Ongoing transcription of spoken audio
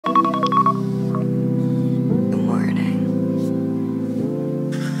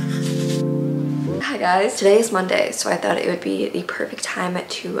guys, today is Monday, so I thought it would be the perfect time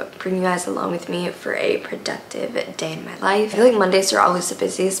to bring you guys along with me for a productive day in my life. I feel like Mondays are always the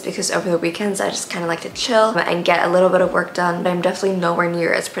busiest because over the weekends I just kind of like to chill and get a little bit of work done, but I'm definitely nowhere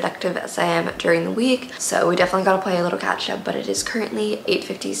near as productive as I am during the week, so we definitely gotta play a little catch up. But it is currently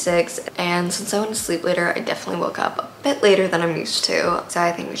 8:56, and since I went to sleep later, I definitely woke up a bit later than I'm used to, so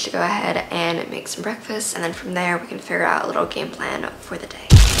I think we should go ahead and make some breakfast, and then from there we can figure out a little game plan for the day.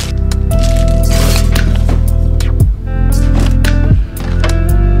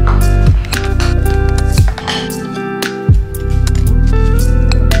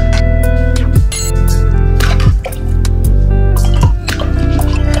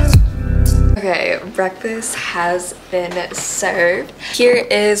 Okay, breakfast has been served. Here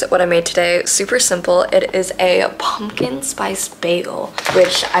is what I made today. Super simple. It is a pumpkin spice bagel,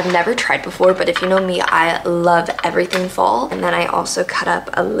 which I've never tried before, but if you know me, I love everything fall. And then I also cut up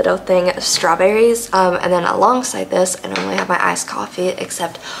a little thing of strawberries. And then alongside this, I normally have my iced coffee,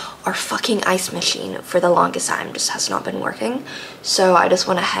 except our fucking ice machine for the longest time just has not been working. So I just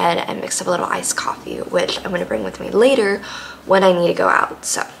went ahead and mixed up a little iced coffee, which I'm gonna bring with me later when I need to go out.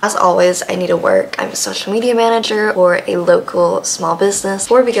 So as always, I need to work. I'm a social media manager for a local small business.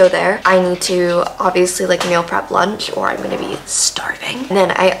 Before we go there, I need to obviously like meal prep lunch or I'm gonna be starving. And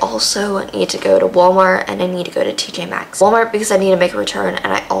then I also need to go to Walmart and I need to go to TJ Maxx. Walmart because I need to make a return,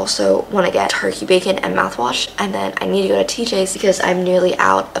 and I also want to get turkey bacon and mouthwash. And then I need to go to TJ's because I'm nearly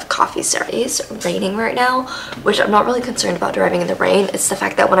out of coffee syrup. It is raining right now, which I'm not really concerned about driving in the rain. It's the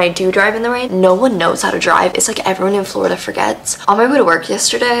fact that when I do drive in the rain, no one knows how to drive. It's like everyone in Florida forgets. On my way to work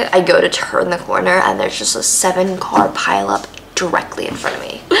yesterday, I go to turn the corner and there's just a 7-car pileup directly in front of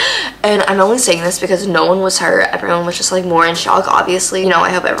me. And I'm only saying this because no one was hurt. Everyone was just like more in shock. Obviously, you know, I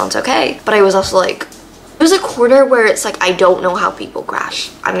hope everyone's okay. But I was also like, it was a corner where it's like, I don't know how people crash.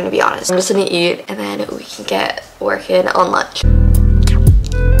 I'm gonna be honest. I'm just gonna eat and then we can get working on lunch.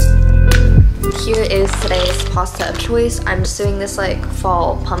 Here is today's pasta of choice. I'm just doing this like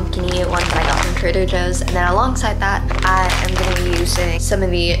fall pumpkin-y one that I got from Trader Joe's, and then alongside that I am going to be using some of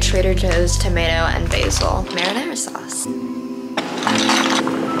the Trader Joe's tomato and basil marinara sauce.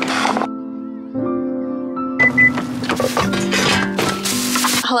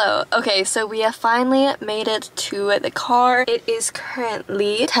 Hello. Okay, so we have finally made it to the car. It is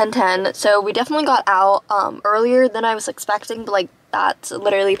currently 10:10, so we definitely got out earlier than I was expecting, but like that's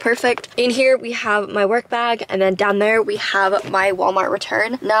literally perfect. In here we have my work bag, and then down there we have my Walmart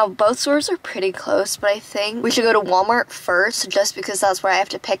return. Now both stores are pretty close, but I think we should go to Walmart first just because that's where I have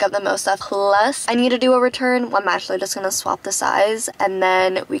to pick up the most stuff. Plus I need to do a return. I'm actually just gonna swap the size, and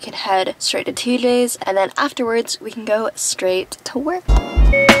then we can head straight to TJ's, and then afterwards we can go straight to work.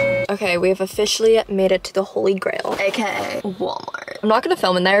 Okay, we have officially made it to the Holy Grail, aka Walmart. I'm not gonna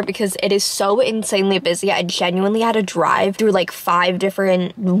film in there because it is so insanely busy. I genuinely had to drive through like 5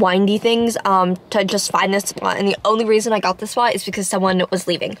 different windy things to just find this spot, and the only reason I got this spot is because someone was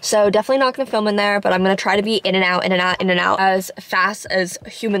leaving. So definitely not gonna film in there, but I'm gonna try to be in and out, in and out, in and out as fast as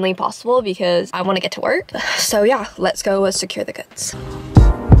humanly possible because I want to get to work. So yeah, let's go secure the goods.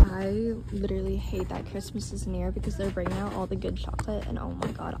 I literally hate that Christmas is near because they're bringing out all the good chocolate, and oh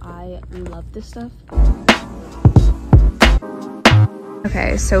my god, I love this stuff.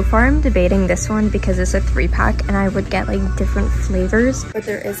 Okay, so far I'm debating this one because it's a 3-pack and I would get like different flavors, but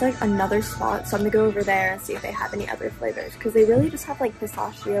there is like another spot, so I'm gonna go over there and see if they have any other flavors because they really just have like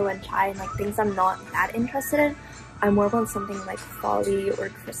pistachio and chai and like things I'm not that interested in. I more want something like fall-y or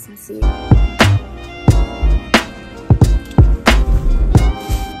Christmassy.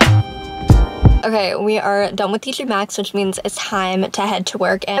 Okay, we are done with TJ Maxx, which means it's time to head to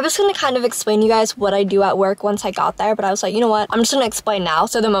work. And I was gonna kind of explain to you guys what I do at work once I got there, but I was like, you know what? I'm just gonna explain now,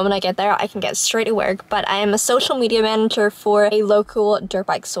 so the moment I get there, I can get straight to work. But I am a social media manager for a local dirt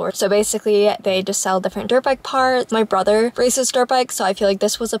bike store. So basically, they just sell different dirt bike parts. My brother races dirt bikes, so I feel like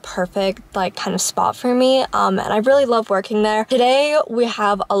this was a perfect, like, kind of spot for me. And I really love working there. Today, we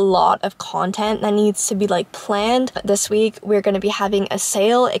have a lot of content that needs to be, like, planned. This week, we're gonna be having a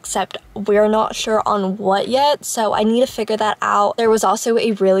sale, except we're not sure on what yet, so I need to figure that out. There was also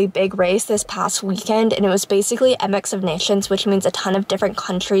a really big race this past weekend, and it was basically MX of Nations, which means a ton of different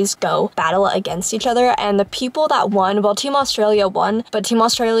countries go battle against each other, and the people that won, well, Team Australia won, but Team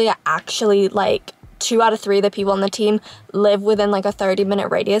Australia actually like 2 out of 3 of the people on the team live within like a 30-minute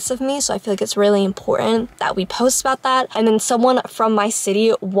radius of me, so I feel like it's really important that we post about that. And then someone from my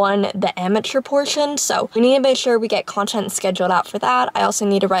city won the amateur portion, so we need to make sure we get content scheduled out for that. I also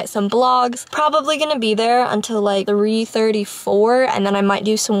need to write some blogs. Probably gonna be there until like 3:34, and then I might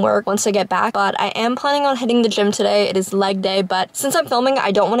do some work once I get back. But I am planning on hitting the gym today. It is leg day, but since I'm filming,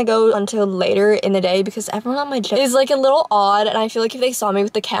 I don't want to go until later in the day because everyone at my gym is like a little odd, and I feel like if they saw me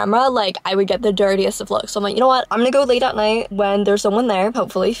with the camera, like I would get the dirtiest of looks. So I'm like, you know what? I'm gonna go late at night when there's someone there,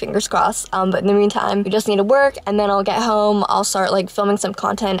 hopefully, fingers crossed. But in the meantime, we just need to work, and then I'll get home. I'll start like filming some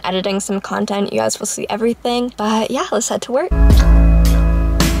content, editing some content. You guys will see everything. But yeah, let's head to work.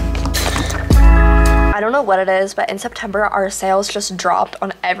 I don't know what it is, but in September, our sales just dropped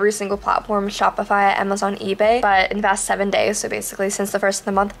on every single platform, Shopify, Amazon, eBay, but in the past 7 days, so basically since the first of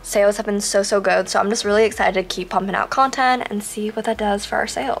the month, sales have been so good. So I'm just really excited to keep pumping out content and see what that does for our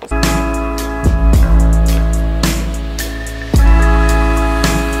sales.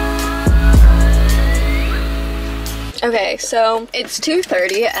 Okay, so it's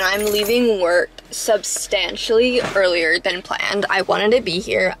 2:30 and I'm leaving work substantially earlier than planned. I wanted to be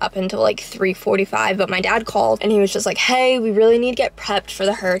here up until like 3:45, but my dad called and he was just like, hey, we really need to get prepped for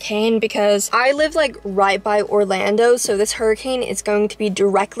the hurricane because I live like right by Orlando, so this hurricane is going to be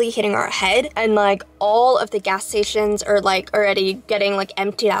directly hitting our head, and like all of the gas stations are like already getting like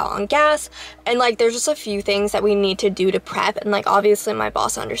emptied out on gas, and like there's just a few things that we need to do to prep, and like obviously my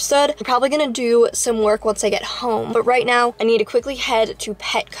boss understood. I'm probably gonna do some work once I get home, but right now I need to quickly head to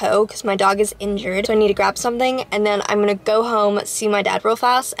Petco because my dog is injured. So I need to grab something, and then I'm gonna go home, see my dad real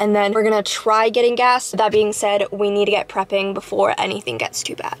fast, and then we're gonna try getting gas. That being said, we need to get prepping before anything gets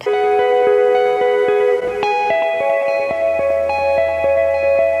too bad.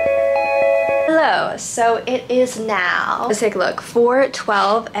 Hello, so it is now, let's take a look,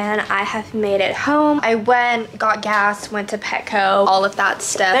 4:12, and I have made it home. I went, got gas, went to Petco, all of that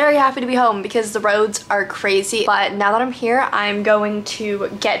stuff. Very happy to be home because the roads are crazy, but now that I'm here, I'm going to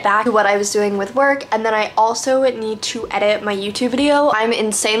get back to what I was doing with work, and then I also need to edit my YouTube video. I'm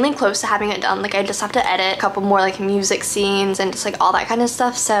insanely close to having it done. Like I just have to edit a couple more like music scenes and just like all that kind of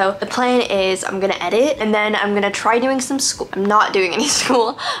stuff. So the plan is I'm gonna edit, and then I'm gonna try doing some school. I'm not doing any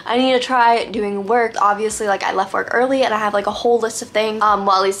school. I need to try doing work. Obviously, like I left work early and I have like a whole list of things,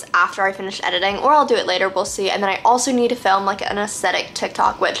 well, at least after I finish editing, or I'll do it later, we'll see. And then I also need to film like an aesthetic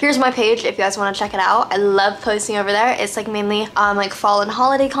TikTok, which here's my page if you guys want to check it out. I love posting over there. It's like mainly like fall and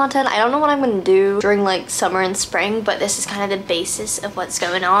holiday content. I don't know what I'm gonna do during like summer and spring, but this is kind of the basis of what's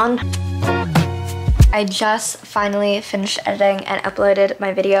going on. I just finally finished editing and uploaded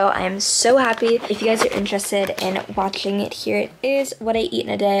my video. I am so happy. If you guys are interested in watching it, here it is. What I eat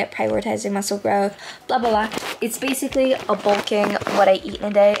in a day, prioritizing muscle growth, blah blah blah. It's basically a bulking what I eat in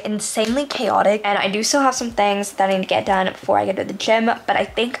a day. Insanely chaotic, and I do still have some things that I need to get done before I go to the gym, but I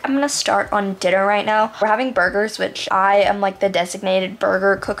think I'm gonna start on dinner right now. We're having burgers, which I am like the designated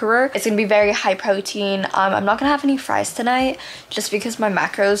burger cooker. It's gonna be very high protein. I'm not gonna have any fries tonight just because my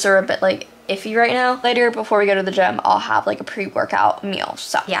macros are a bit like iffy right now. Later, before we go to the gym, I'll have like a pre-workout meal.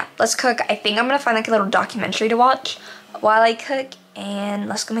 So yeah, let's cook. I think I'm gonna find like a little documentary to watch while I cook, and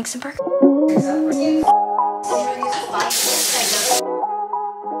let's go make some burgers.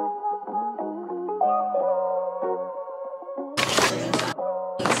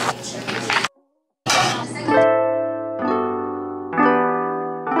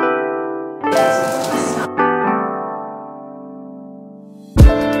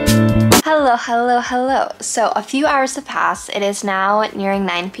 Hello. So a few hours have passed. It is now nearing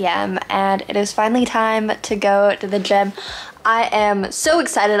 9 p.m. and it is finally time to go to the gym. I am so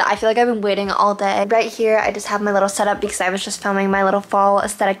excited. I feel like I've been waiting all day. Right here, I just have my little setup because I was just filming my little fall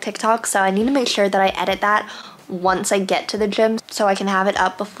aesthetic TikTok, so I need to make sure that I edit that once I get to the gym so I can have it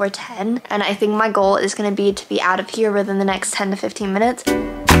up before 10. And I think my goal is going to be out of here within the next 10 to 15 minutes.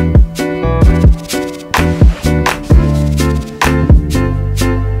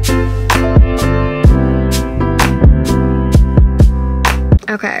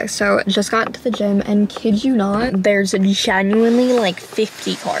 Okay, so just got to the gym, and kid you not, there's genuinely like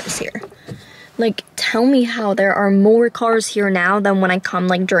 50 cars here. Like, tell me how there are more cars here now than when I come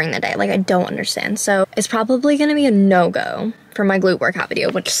like during the day. Like, I don't understand. So it's probably gonna be a no-go for my glute workout video,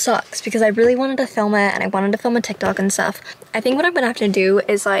 which sucks because I really wanted to film it and I wanted to film a TikTok and stuff. I think what I'm gonna have to do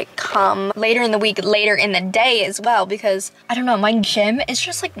is like come later in the week, later in the day as well, because I don't know, my gym is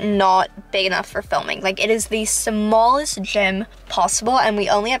just like not big enough for filming. Like, it is the smallest gym possible, and we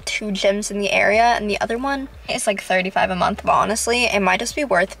only have 2 gyms in the area, and the other one is like $35 a month. But honestly, it might just be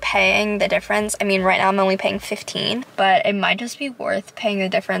worth paying the difference. I mean, right now I'm only paying $15, but it might just be worth paying the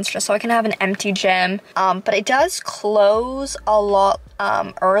difference just so I can have an empty gym. But it does close a lot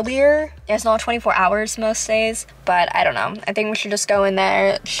earlier. It's not 24 hours most days, but I don't know. I think we should just go in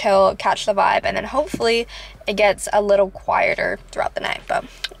there, chill, catch the vibe, and then hopefully it gets a little quieter throughout the night, but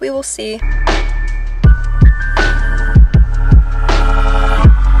we will see.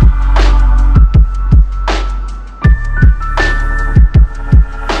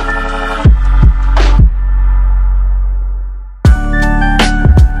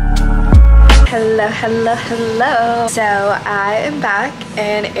 Hello. So I am back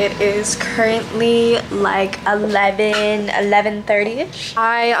and it is currently like 11:30ish.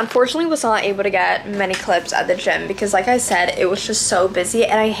 I unfortunately was not able to get many clips at the gym because, like I said, it was just so busy,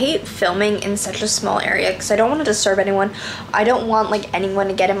 and I hate filming in such a small area because I don't want to disturb anyone. I don't want like anyone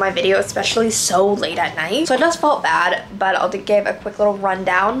to get in my video, especially so late at night. So I just felt bad, but I'll give a quick little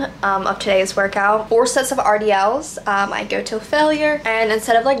rundown of today's workout. 4 sets of RDLs. I go till failure, and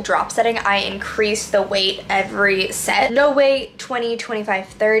instead of like drop setting, I increase the weight every set. No weight, 20, 25,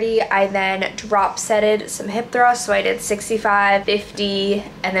 30. I then drop setted some hip thrusts, so I did 65, 50,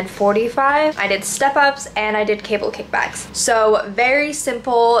 and then 45. I did step ups and I did cable kickbacks. So very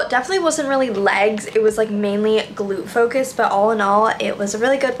simple. Definitely wasn't really legs, it was like mainly glute focused, but all in all it was a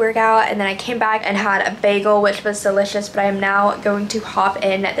really good workout. And then I came back and had a bagel, which was delicious, but I am now going to hop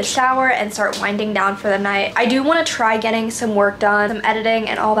in the shower and start winding down for the night. I do want to try getting some work done, some editing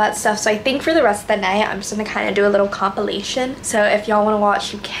and all that stuff, so I think for the rest of the night I'm just gonna kind of do a little compilation. So if y'all want to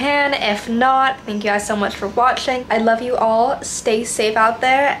watch, you can. If not, thank you guys so much for watching. I love you all. Stay safe out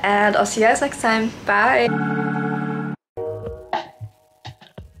there, and I'll see you guys next time. Bye.